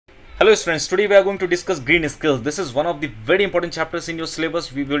Hello students, today we are going to discuss green skills. This is one of the very important chapters in your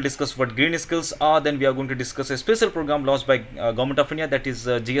syllabus. We will discuss what green skills are, then we are going to discuss a special program launched by Government of India, that is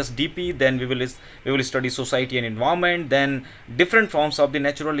GSDP. Then we will study society and environment, then different forms of the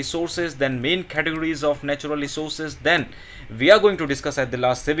natural resources, then main categories of natural resources. Then we are going to discuss at the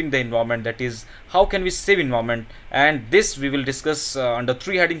last saving the environment, that is how can we save environment, and this we will discuss under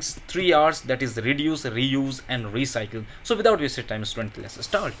three headings, 3 R's, that is reduce, reuse and recycle. So without wasting time, students, let's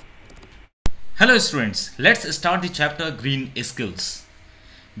start. Hello students, let's start the chapter Green Skills.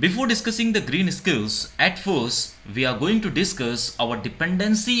 Before discussing the green skills, at first we are going to discuss our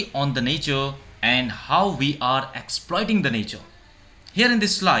dependency on the nature and how we are exploiting the nature. Here in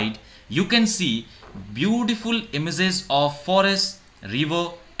this slide, you can see beautiful images of forests, river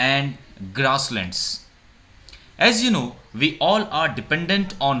and grasslands. As you know, we all are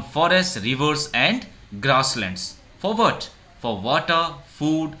dependent on forests, rivers and grasslands. For what? For water,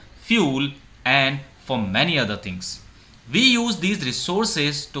 food, fuel and for many other things. We use these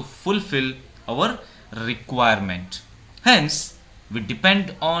resources to fulfill our requirement. Hence, we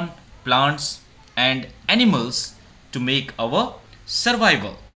depend on plants and animals to make our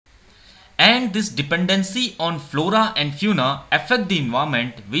survival. And this dependency on flora and fauna affect the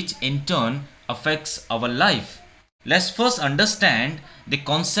environment, which in turn affects our life. Let's first understand the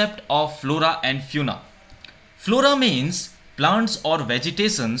concept of flora and fauna. Flora means plants or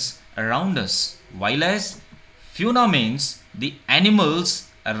vegetations around us, while as fauna means the animals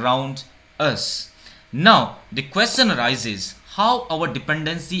around us. Now the question arises, how our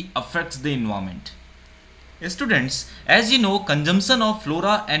dependency affects the environment. Students, as you know, consumption of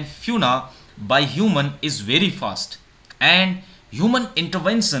flora and fauna by human is very fast, and human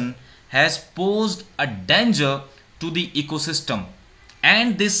intervention has posed a danger to the ecosystem,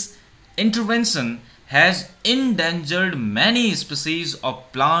 and this intervention has endangered many species of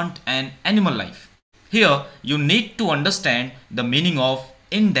plant and animal life. Here you need to understand the meaning of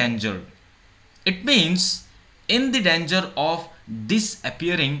endangered. It means in the danger of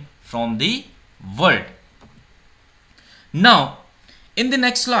disappearing from the world. Now in the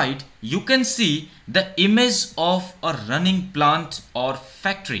next slide you can see the image of a running plant or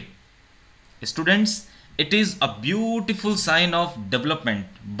factory. Students, it is a beautiful sign of development,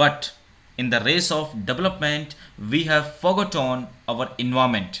 but in the race of development, we have forgotten our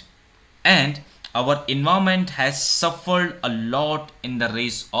environment, and our environment has suffered a lot in the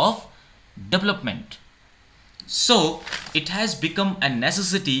race of development. So it has become a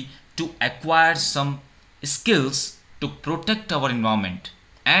necessity to acquire some skills to protect our environment,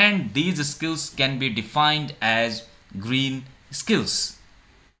 and these skills can be defined as green skills.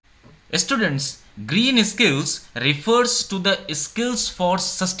 Students, green skills refers to the skills for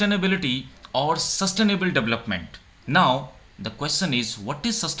sustainability or sustainable development. Now the question is, what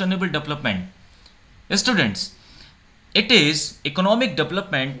is sustainable development? Students, it is economic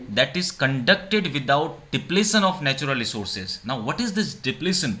development that is conducted without depletion of natural resources. Now what is this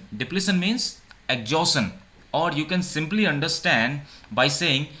depletion? Depletion means exhaustion, or you can simply understand by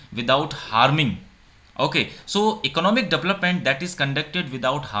saying without harming. Okay, so economic development that is conducted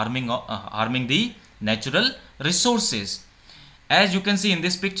without harming the natural resources. As you can see in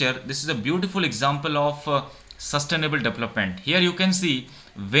this picture, this is a beautiful example of sustainable development. Here you can see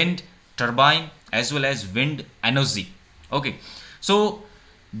wind turbine as well as wind energy. Okay, so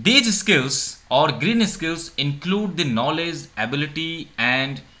these skills or green skills include the knowledge, ability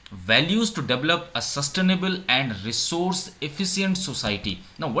and values to develop a sustainable and resource efficient society.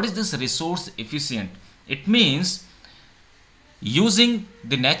 Now what is this resource efficient? It means using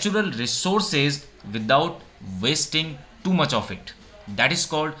the natural resources without wasting too much of it. That is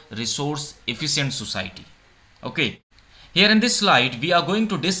called resource efficient society. Okay, here in this slide we are going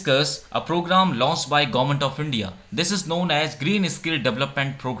to discuss a program launched by Government of India. This is known as Green Skill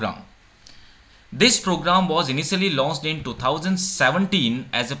Development Program. This program was initially launched in 2017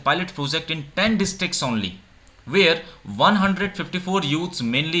 as a pilot project in 10 districts only, where 154 youths,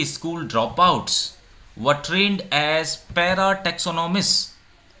 mainly school dropouts, were trained as para-taxonomists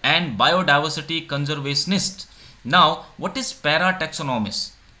and biodiversity conservationists. Now what is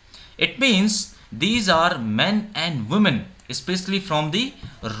para-taxonomists? It means these are men and women, especially from the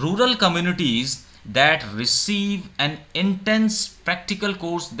rural communities, that receive an intense practical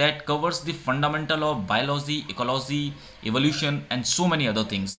course that covers the fundamental of biology, ecology, evolution and so many other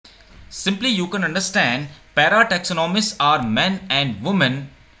things. Simply you can understand, para-taxonomists are men and women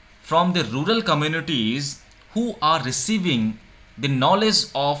from the rural communities who are receiving the knowledge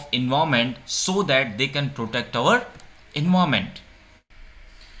of environment so that they can protect our environment.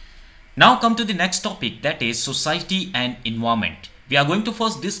 Now come to the next topic, that is society and environment. We are going to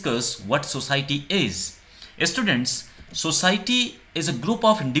first discuss what society is. Students, society is a group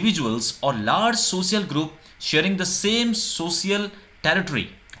of individuals or large social group sharing the same social territory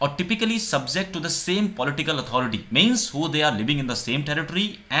or typically subject to the same political authority, means who they are living in the same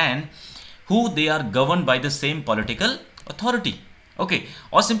territory and who they are governed by the same political authority. Okay,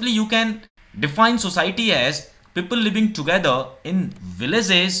 or simply you can define society as people living together in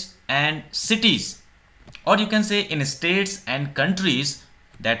villages and cities, or you can say in states and countries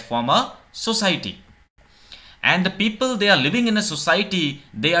that form a society. And the people they are living in a society,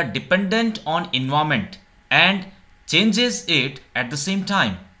 they are dependent on environment and changes it at the same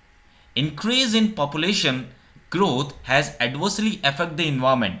time. Increase in population growth has adversely affected the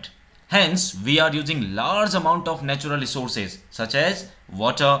environment. Hence, we are using large amount of natural resources such as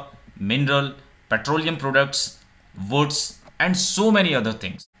water, mineral, petroleum products, woods, and so many other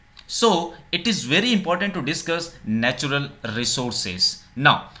things. So, it is very important to discuss natural resources.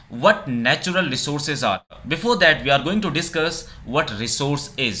 Now, what natural resources are? Before that, we are going to discuss what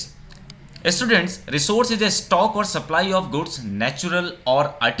resource is. Students, resource is a stock or supply of goods, natural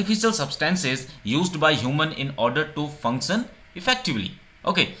or artificial substances used by human in order to function effectively.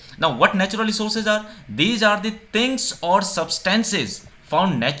 Okay, now what natural resources are? These are the things or substances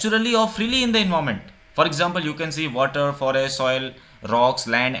found naturally or freely in the environment. For example, you can see water, forest, soil, rocks,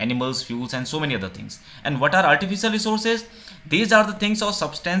 land, animals, fuels, and so many other things. And what are artificial resources? These are the things or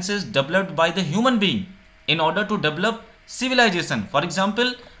substances developed by the human being in order to develop civilization. For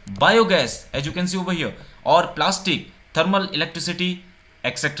example, biogas, as you can see over here, or plastic, thermal electricity,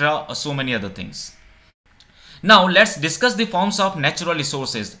 etc. or so many other things. Now let's discuss the forms of natural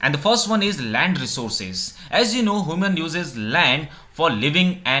resources, and the first one is land resources. As you know, human uses land for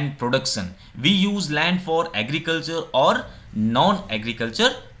living and production. We use land for agriculture or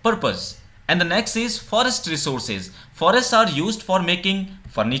non-agriculture purpose. And the next is forest resources. Forests are used for making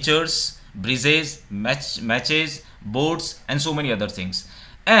furnitures, bridges, matches, boats, and so many other things.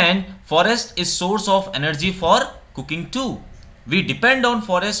 And forest is source of energy for cooking too. We depend on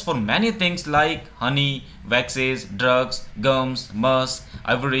forests for many things like honey, waxes, drugs, gums, musk,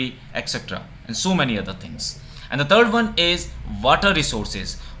 ivory, etc. and so many other things. And the third one is water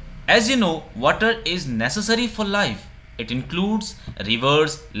resources. As you know, water is necessary for life. It includes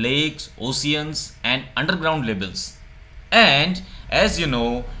rivers, lakes, oceans, and underground levels. And as you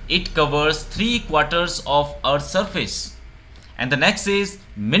know, it covers 3/4 of Earth's surface. And the next is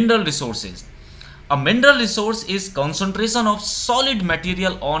mineral resources. A mineral resource is concentration of solid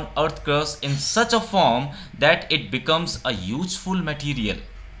material on earth crust in such a form that it becomes a useful material.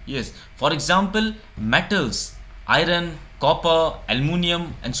 Yes, for example, metals, iron, copper,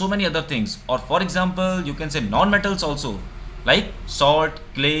 aluminium, and so many other things. Or for example, you can say non-metals also, like salt,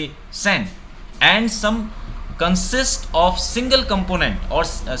 clay, sand. And some consist of single component or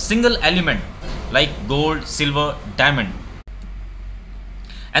a single element like gold, silver, diamond.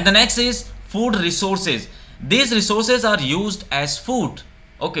 And the next is food resources. These resources are used as food.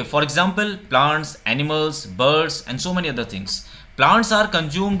 Okay, for example, plants, animals, birds, and so many other things. Plants are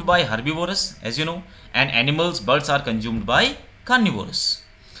consumed by herbivores, as you know, and animals, birds are consumed by carnivores.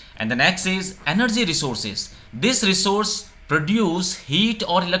 And the next is energy resources. This resource produce heat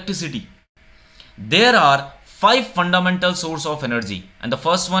or electricity. There are 5 fundamental sources of energy, and the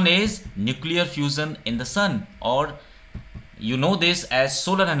first one is nuclear fusion in the sun, or you know this as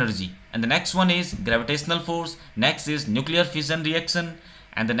solar energy. And the next one is gravitational force. Next is nuclear fission reaction,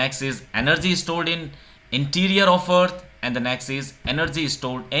 and the next is energy stored in interior of earth, and the next is energy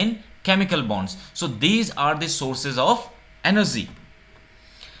stored in chemical bonds. So these are the sources of energy.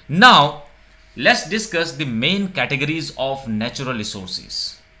 Now let's discuss the main categories of natural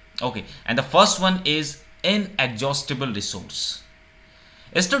resources. Okay, and the first one is inexhaustible resource.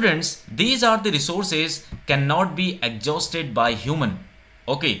 Students, these are the resources cannot be exhausted by human.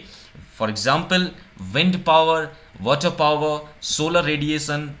 Okay, for example, wind power, water power, solar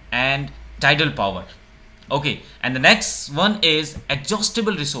radiation, and tidal power. Okay, and the next one is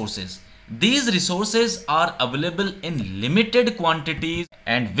exhaustible resources. These resources are available in limited quantities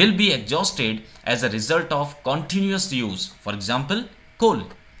and will be exhausted as a result of continuous use. For example, coal.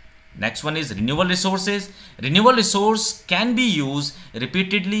 Next one is renewable resources. Renewable resource can be used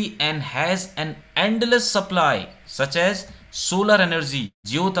repeatedly and has an endless supply, such as solar energy,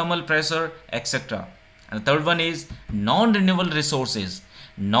 geothermal pressure, etc. And the third one is non-renewable resources.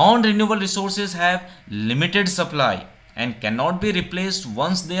 Non-renewable resources have limited supply and cannot be replaced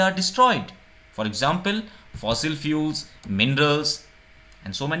once they are destroyed. For example, fossil fuels, minerals,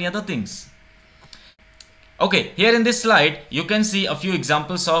 and so many other things. Okay, here in this slide, you can see a few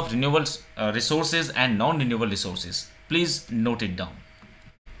examples of renewable resources and non-renewable resources. Please note it down.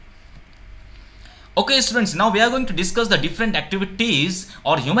 Okay students, now we are going to discuss the different activities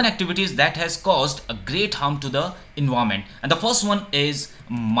or human activities that has caused a great harm to the environment. And the first one is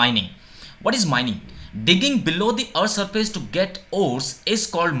mining. What is mining? Digging below the earth's surface to get ores is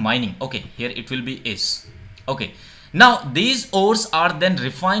called mining. Okay, here it will be is. Okay, now these ores are then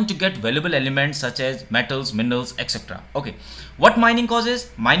refined to get valuable elements such as metals, minerals, etc. Okay, what mining causes?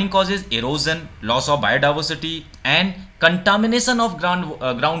 Mining causes erosion, loss of biodiversity, and contamination of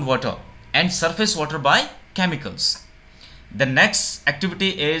groundwater and surface water by chemicals. The next activity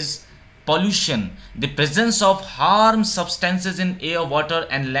is pollution, the presence of harm substances in air, water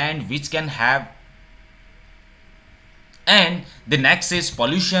and land which can have. And the next is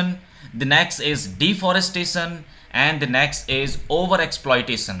pollution, the next is deforestation, and the next is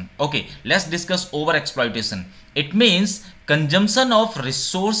overexploitation. Okay, let's discuss overexploitation. It means consumption of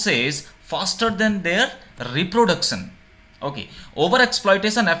resources faster than their reproduction. Okay,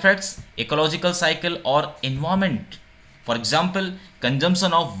 overexploitation affects ecological cycle or environment. For example,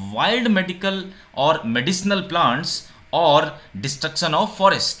 consumption of wild medical or medicinal plants or destruction of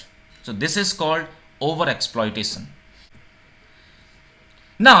forest. So this is called overexploitation.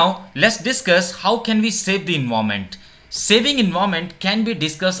 Now let's discuss how can we save the environment. Saving environment can be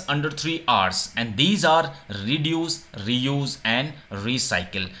discussed under 3 R's, and these are reduce, reuse and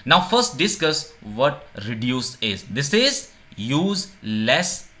recycle. Now first discuss what reduce is. This is use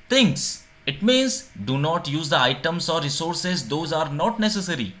less things. It means do not use the items or resources those are not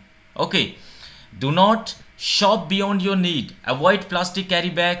necessary. Okay, do not shop beyond your need. Avoid plastic carry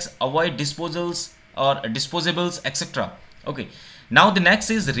bags, avoid disposals or disposables, etc. Okay, now the next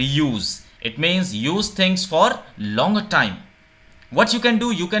is reuse. It means use things for longer time. What you can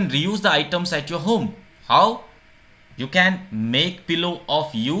do, you can reuse the items at your home. How? You can make pillow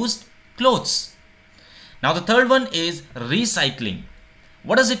of used clothes. Now the third one is recycling.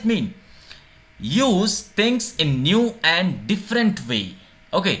 What does it mean? Use things in new and different way.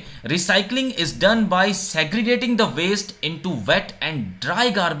 Okay, recycling is done by segregating the waste into wet and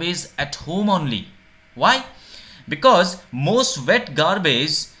dry garbage at home only. Why? Because most wet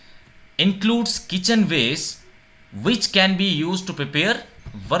garbage includes kitchen waste which can be used to prepare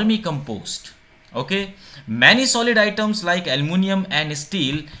vermicompost. Okay, many solid items like aluminum and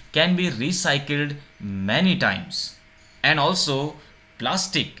steel can be recycled many times, and also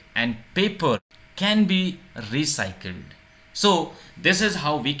plastic and paper can be recycled. So this is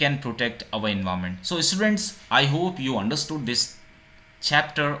how we can protect our environment. So students, I hope you understood this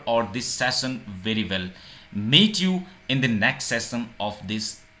chapter or this session very well. Meet you in the next session of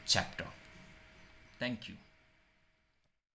this chapter. Thank you.